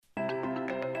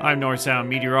I'm North Sound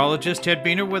meteorologist Ted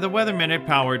Beener with a Weather Minute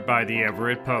powered by the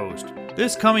Everett Post.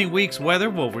 This coming week's weather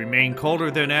will remain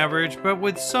colder than average, but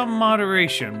with some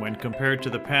moderation when compared to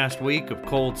the past week of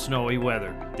cold, snowy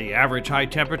weather. The average high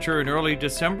temperature in early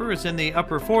December is in the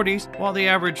upper 40s, while the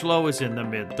average low is in the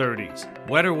mid-30s.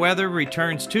 Wetter weather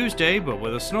returns Tuesday, but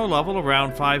with a snow level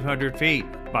around 500 feet.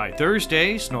 By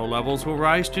Thursday, snow levels will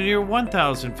rise to near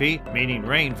 1,000 feet, meaning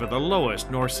rain for the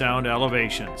lowest North Sound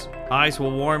elevations. Highs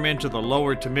will warm into the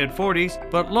lower to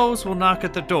mid-40s, but lows will knock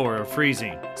at the door of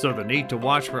freezing, so the need to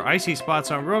watch for icy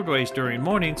spots on roadways during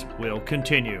mornings will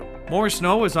continue. More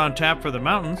snow is on tap for the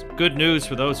mountains. Good news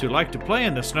for those who like to play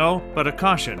in the snow, but a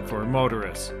caution for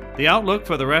motorists. The outlook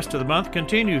for the rest of the month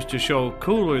continues to show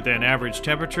cooler than average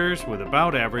temperatures with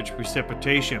about average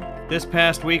precipitation. This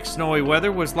past week's snowy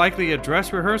weather was likely a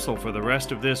dress rehearsal for the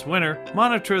rest of this winter.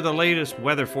 Monitor the latest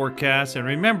weather forecasts and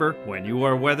remember, when you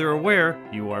are weather aware,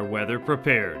 you are weather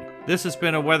prepared. This has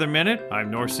been a Weather Minute.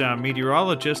 I'm North Sound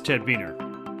meteorologist Ted Beener.